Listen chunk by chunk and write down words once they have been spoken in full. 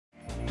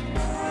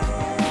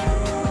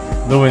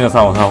どうも皆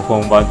さん、おはこ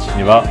んばんち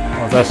には、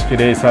お座敷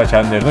レーサーチ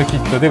ャンネルのキ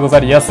ットでござ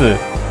りやす。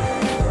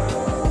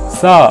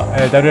さあ、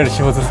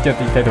WRC4 続きやっ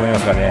ていきたいと思いま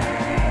すがね、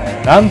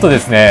なんとで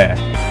すね、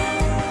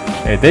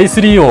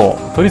Day.20 を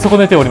取り損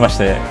ねておりまし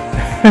て、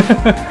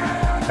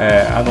奇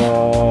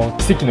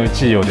跡の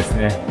1位をです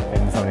ね、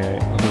皆様に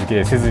お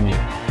届けせずに、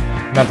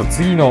なんと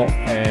次の、ル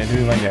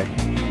ーマニア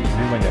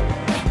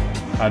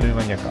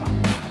か、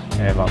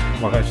まあ、ち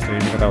ょっと読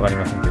み方わかり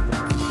ませんけど、気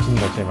に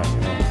なっちゃいました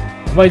ね。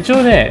まあ一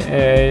応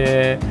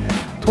ね、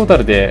トータ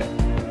ルで、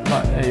ま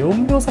あ、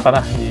4秒差か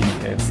なに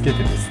つけ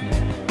てですね、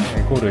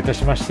ゴールいた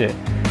しまして、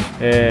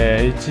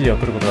1位を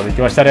取ることができ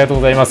ました。ありがとう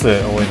ございます。応援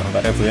のほど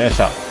ありがとうございまし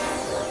た。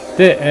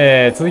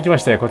で、続きま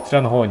して、こち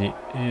らの方に、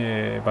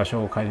場所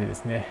を変えてで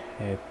すね、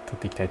取っ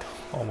ていきたいと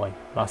思い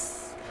ま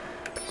す。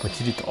こ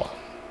ちりと。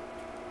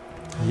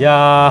い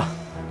や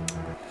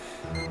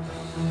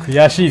ー、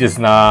悔しいで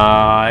す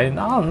な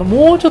ー。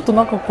もうちょっと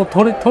なんかこう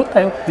取った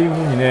よっていう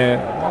風にね、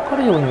分か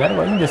るようになれ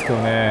ばいいんですけど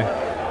ね。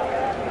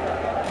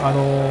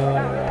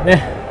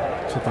ね、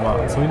ちょっとまあ、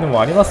そういうの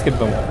もありますけれ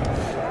ども、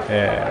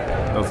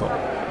どうぞ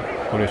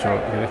ご了承い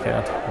ただきたい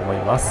なと思い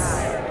ま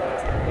す。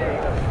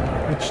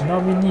ちな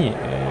みに、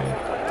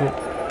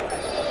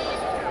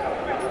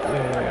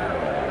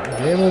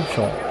ゲームオプ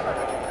ション。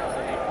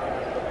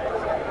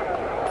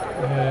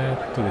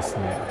です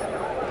ね。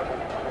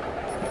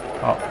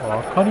あ、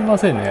わかりま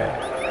せんね。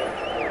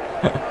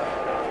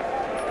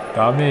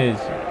ダメージ。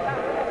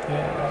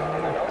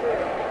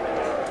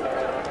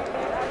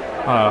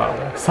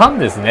3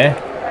ですね。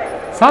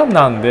3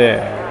なん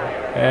で、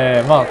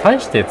まあ、大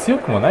して強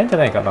くもないんじゃ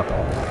ないかなと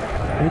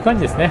いう感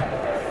じですね。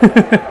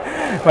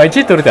まあ、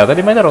1位取れて当た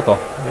り前だろうという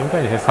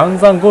感じですね。散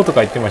々5と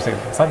か言ってましたけ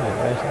ど、3じゃない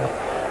でし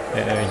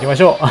たね。行きま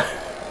しょう。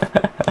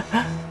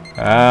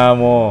ああ、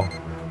も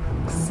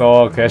う、く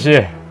そー、悔し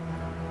い。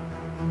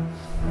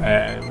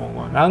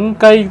もう何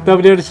回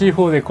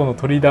WRC4 でこの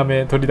取りだ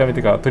めとい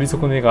うか取り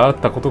損ねがあっ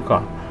たことか。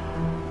はい、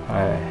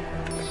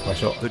行きま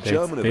しょう。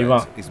DAY.20。これ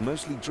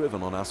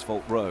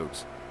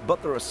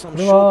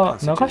は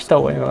流した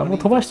方がいいのかな。もう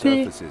飛ばし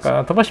ていいか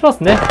な。飛ばしま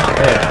すね。時間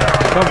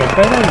もっ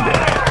たいないんで。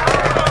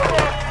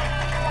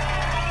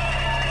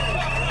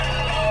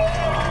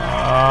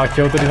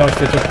気を取り直し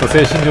てちょっと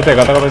精神状態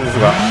がガタガタです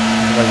が、行き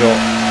ましょう。3、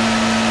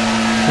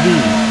2、1、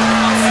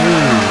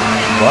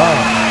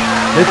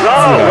レッツ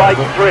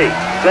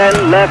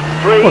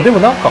ゴー。でも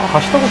なんか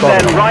走ったことある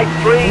な。曲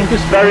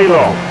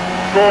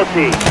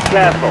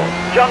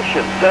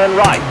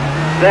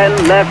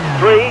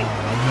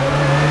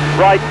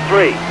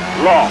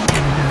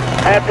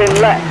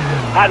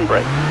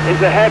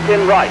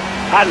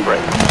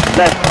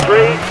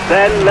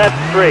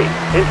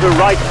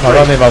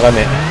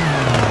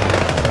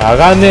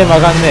がんね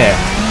え。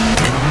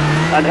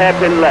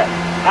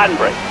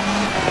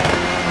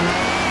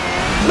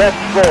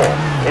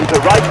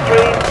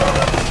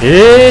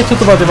ちょっ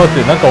と待って、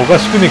なんかおか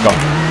しくねえか。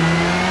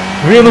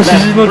上の指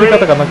示の出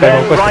方がなんか今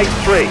おかしい。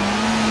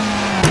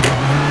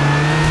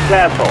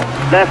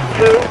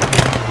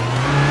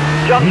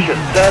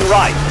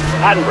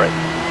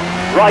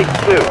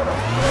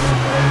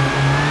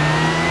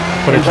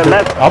これちょっと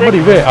あんまり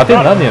上当て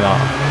になんねえな。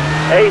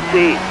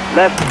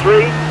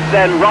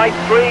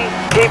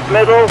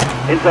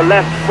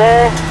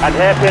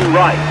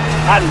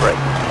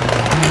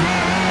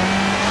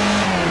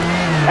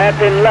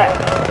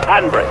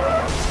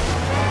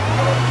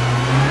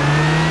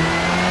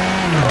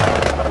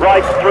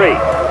Right 3,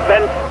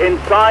 fence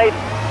inside,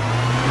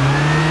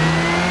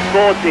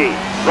 40,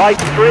 right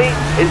 3,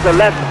 into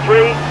left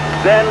 3,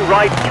 then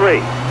right 3,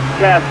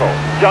 careful,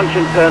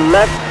 junction turn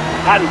left,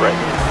 handbrake,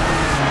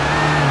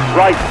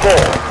 right 4,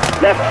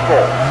 left 4,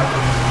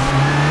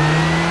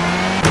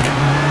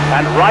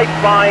 and right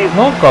 5,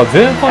 なんか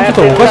前半ちょっ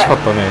とおかしかっ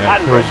たね、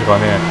表示が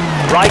ね。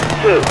right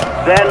 2,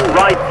 then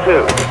right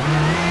 2,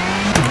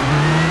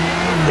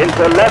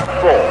 into left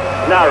 4,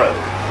 narrow,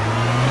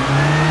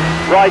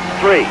 right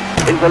 3,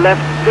 into left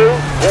 2,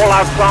 all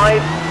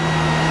outside,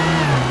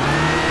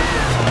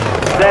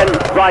 then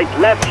right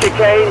left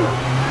chicane,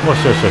 よ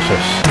し。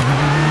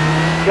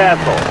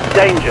 careful,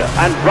 danger,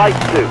 and right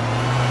 2,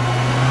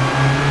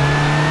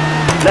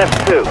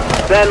 left 2,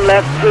 then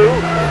left 2,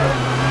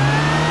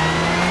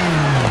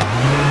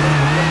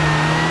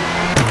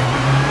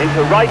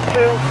 into right 2,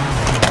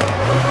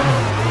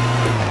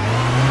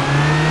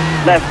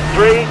 left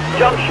 3,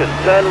 junction,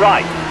 turn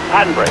right,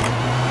 handbrake,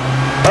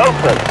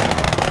 open,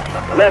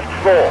 left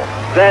 4,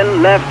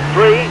 then left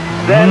 3,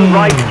 then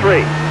right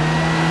 3.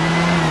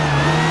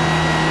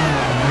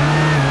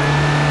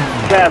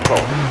 Careful.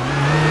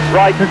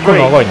 Right 3,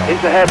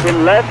 into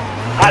hairpin left,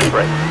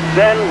 handbrake,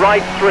 then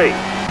right 3.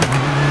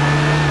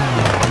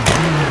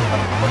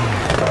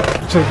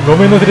 ちょっと路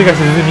面の照りが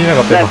全然見えな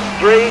かったよ。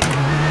 Left 3,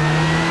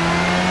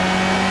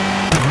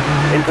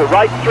 into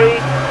right 3,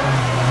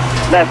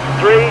 left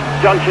 3,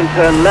 junction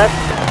turn left,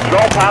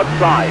 drop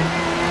outside,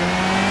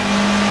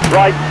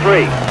 right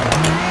 3,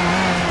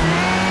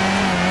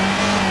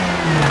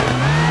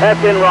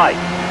 hairpin right,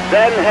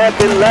 then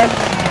hairpin left,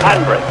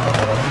 handbrake.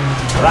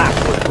 That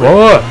was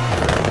おい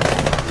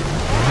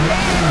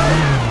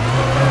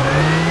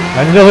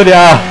何じゃそり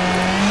ゃ。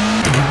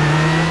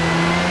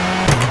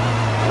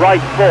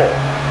Right 4,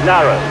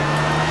 narrow.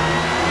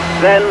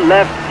 Then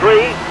left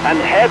 3 and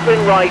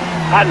hairpin right,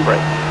 handbrake.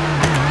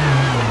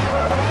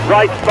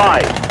 Right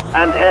 5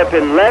 and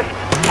hairpin left,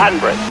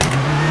 handbrake.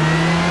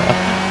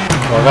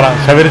 わからん、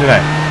喋れてな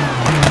い。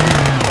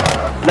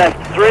Left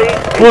 3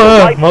 into おいお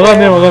い、 right 曲がん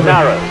ねえ曲が 4, んね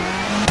narrow.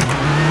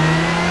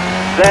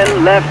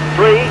 Then left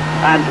 3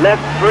 and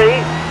left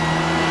 3.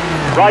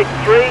 Right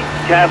 3,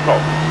 careful.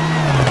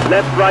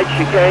 Left right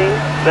chicane,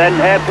 then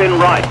hairpin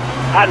right,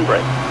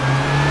 handbrake.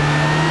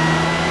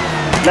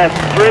 Left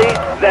 3,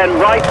 then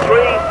right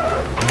 3.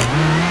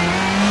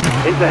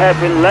 Into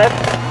hairpin left,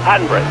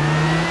 handbrake.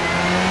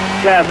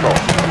 Careful.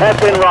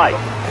 Hairpin right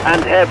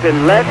and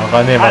hairpin left, わ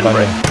かんねえわかんね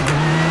handbrake.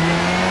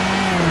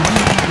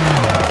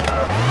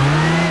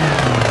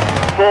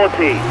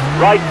 40,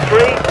 right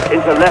 3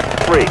 into left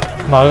 3. え。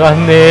曲が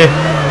んねえ。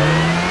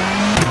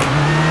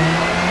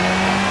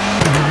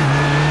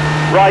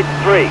Right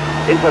 3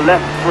 into left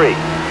 3.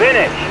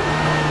 Finish.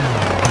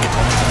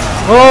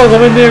 ああ、ご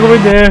めんねごめ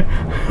んね。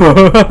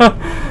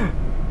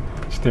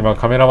ちょっと今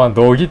カメラマン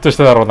ドギッとし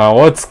ただろうな。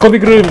おい、突っ込んで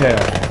くるみたいな。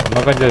こん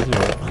な感じでしょ。こ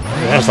ん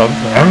な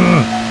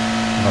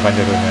感じ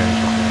でどうなるでし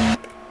ょ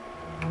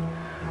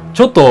う。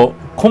ちょっと、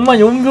コンマ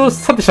4秒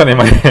差でしたね、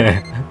今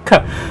ね。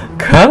か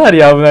なり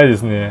危ないで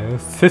すね。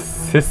接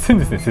戦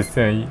ですね、接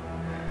戦。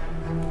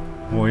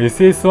もう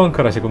SS1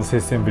 からしてこの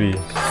接戦ぶり、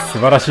素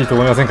晴らしいと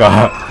思いません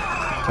か？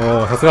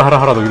もうさすがハラ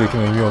ハラドキドキ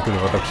の意味を取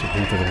る私、フ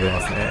リートでござい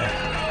ますね。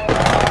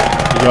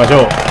行きまし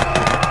ょう。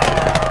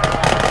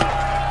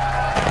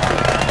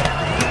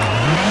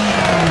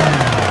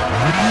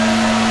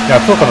じゃあ、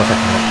そうかな、さっき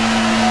の。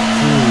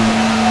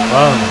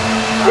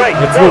Great.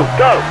 Let's Go, go.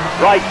 go.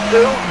 Right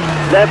 2,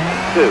 left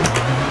 2.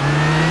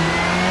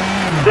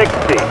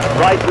 60.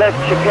 Right left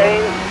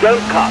chicane. Don't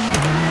cut.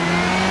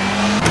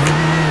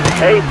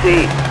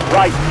 80.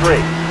 Right 3.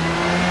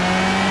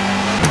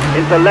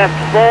 Into left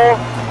 4.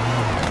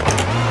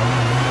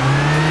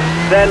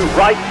 Then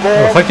right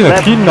 4. さっきのフ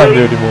left ィンランド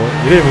よ 3. りも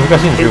入れ難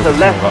しいんですよ、 Into こっち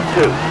の left 方が。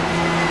 2.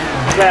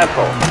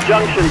 Careful.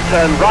 Junction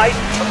turn right.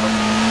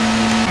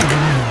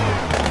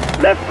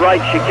 Left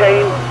right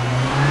chicane.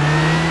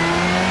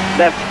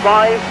 Left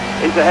 5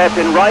 into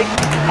hairpin right,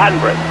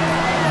 handbrake.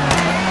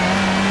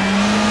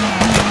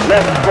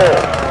 Left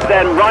 4,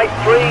 then right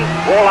 3,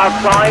 all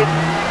outside.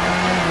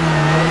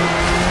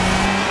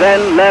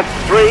 Then left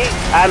 3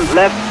 and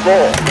left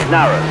 4,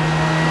 narrow.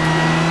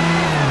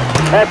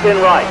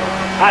 Hairpin right,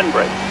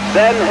 handbrake.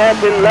 Then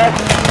hairpin left,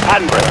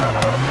 handbrake.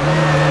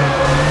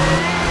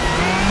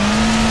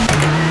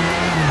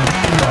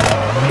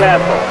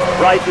 Careful,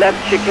 right left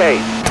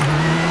chicane.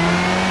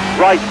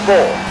 Right 4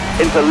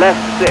 into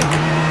left 6.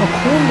 今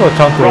度は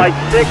ちゃんと表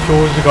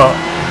示が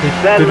出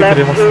Then てく left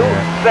れます 2, ね。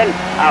 fence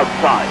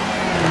outside.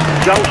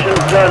 Junction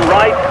turn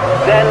right,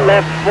 then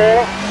left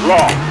 4,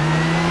 long.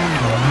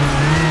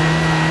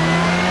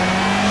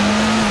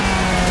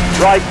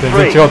 Right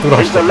 3,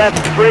 into left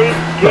 3,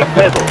 keep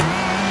middle.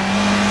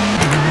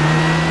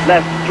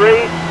 Left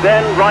 3,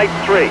 then right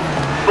 3,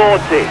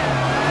 40.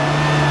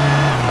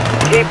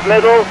 Keep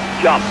middle,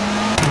 jump.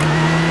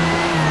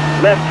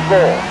 Left 4.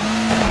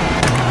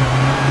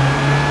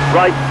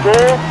 Right 4,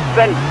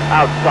 fence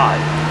outside.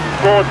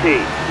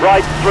 40,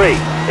 right 3,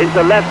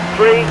 into left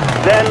 3,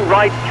 then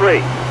right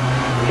 3.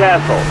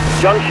 Careful,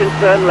 junction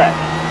turn left,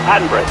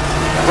 handbrake.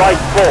 Right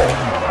 4.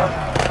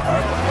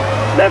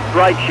 Left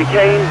right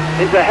chicane,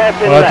 into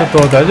hairpin これはちょっ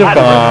left, と大丈夫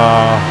かな。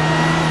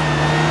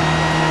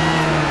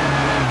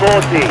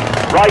 40,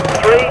 right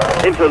 3,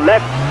 into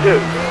left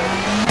 2.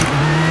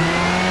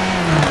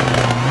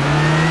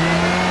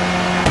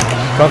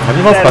 時間足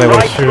りますかね、 Then これ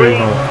right 周囲 3,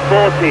 の。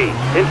 40,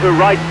 into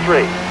right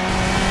 3.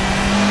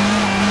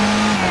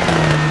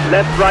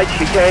 Left right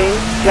chicane,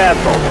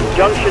 careful,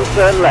 junction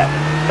turn left,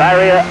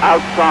 barrier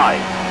outside.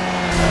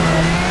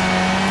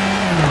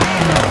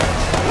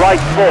 Right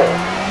 4,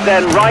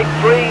 then right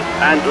 3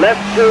 and left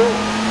 2.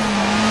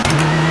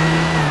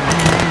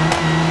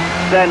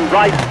 Then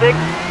right 6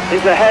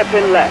 into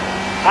hairpin left,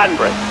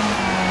 handbrake.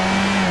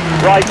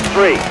 Right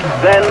 3,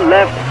 then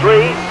left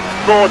 3,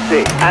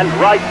 40 and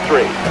right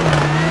 3.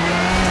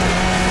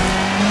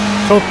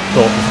 ちょっ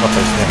と遅かった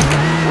ですね。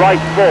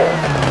 Right 4,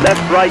 left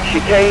right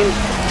chicane,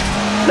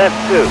 left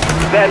 2,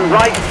 then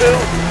right 2,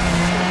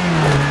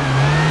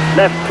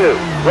 left 2,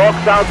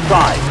 rocks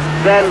outside,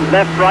 then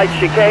left right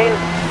chicane,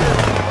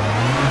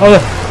 あ、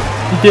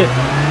いて。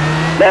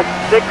 left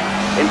 6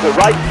 into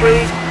right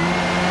 3,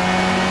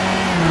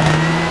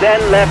 then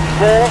left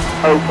 4,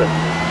 open.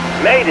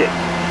 Made it.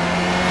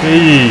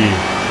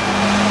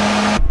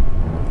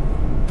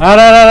 あ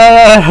ららら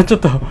らら、ちょっ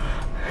と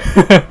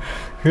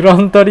フロ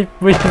ントリッ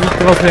プ引きずっ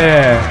てます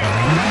ね。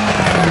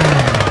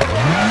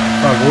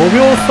さあ、5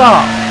秒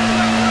差。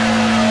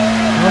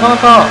なかな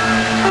か、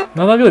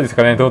7秒です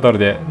かね、トータル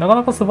で。なか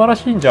なか素晴ら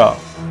しいんじゃ、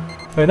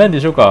何で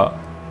しょうか。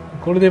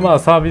これでまあ、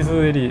サービス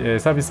エリ、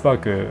サービスパー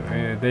ク、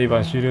デイ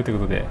版終了という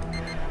ことで。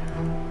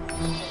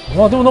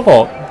まあ、でもなんか、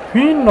フ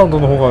ィンランド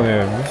の方が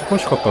ね、難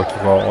しかった気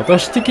が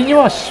私的に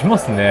はしま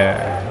すね。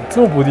いつ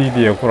もボディ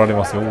で怒られ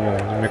ますよ、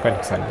メカニッ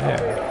クさんにね。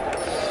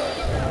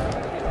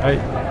はい、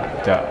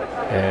じゃ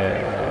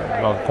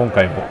あ、今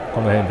回もこ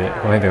の辺で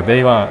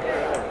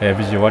DAY.1、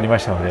無事終わりま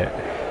したので、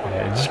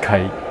次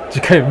回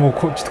もう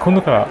ちょっと今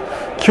度から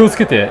気をつ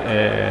けて、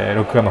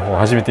録画の方を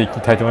始めていき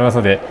たいと思います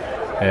ので、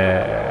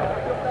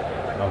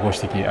ご指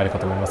摘あるか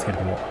と思いますけれ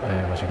ども、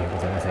申し訳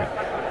ございません。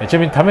ちな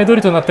みにため撮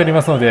りとなっており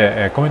ますの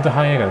で、コメント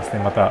反映がです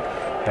ね、また、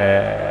ど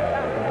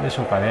うでし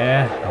ょうか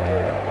ね、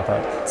また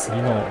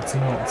次、ど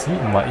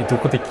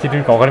こで聞けれ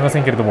るか分かりませ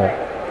んけれども、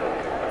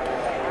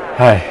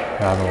は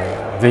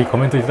い、ぜひコ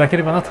メントいただけ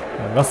ればなと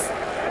思います。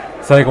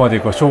最後まで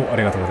ご視聴あ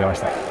りがとうございまし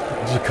た。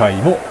次回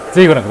も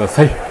ぜひご覧くだ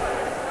さい。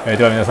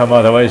では皆さん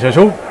またお会いしまし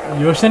ょ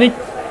う。よろしくね。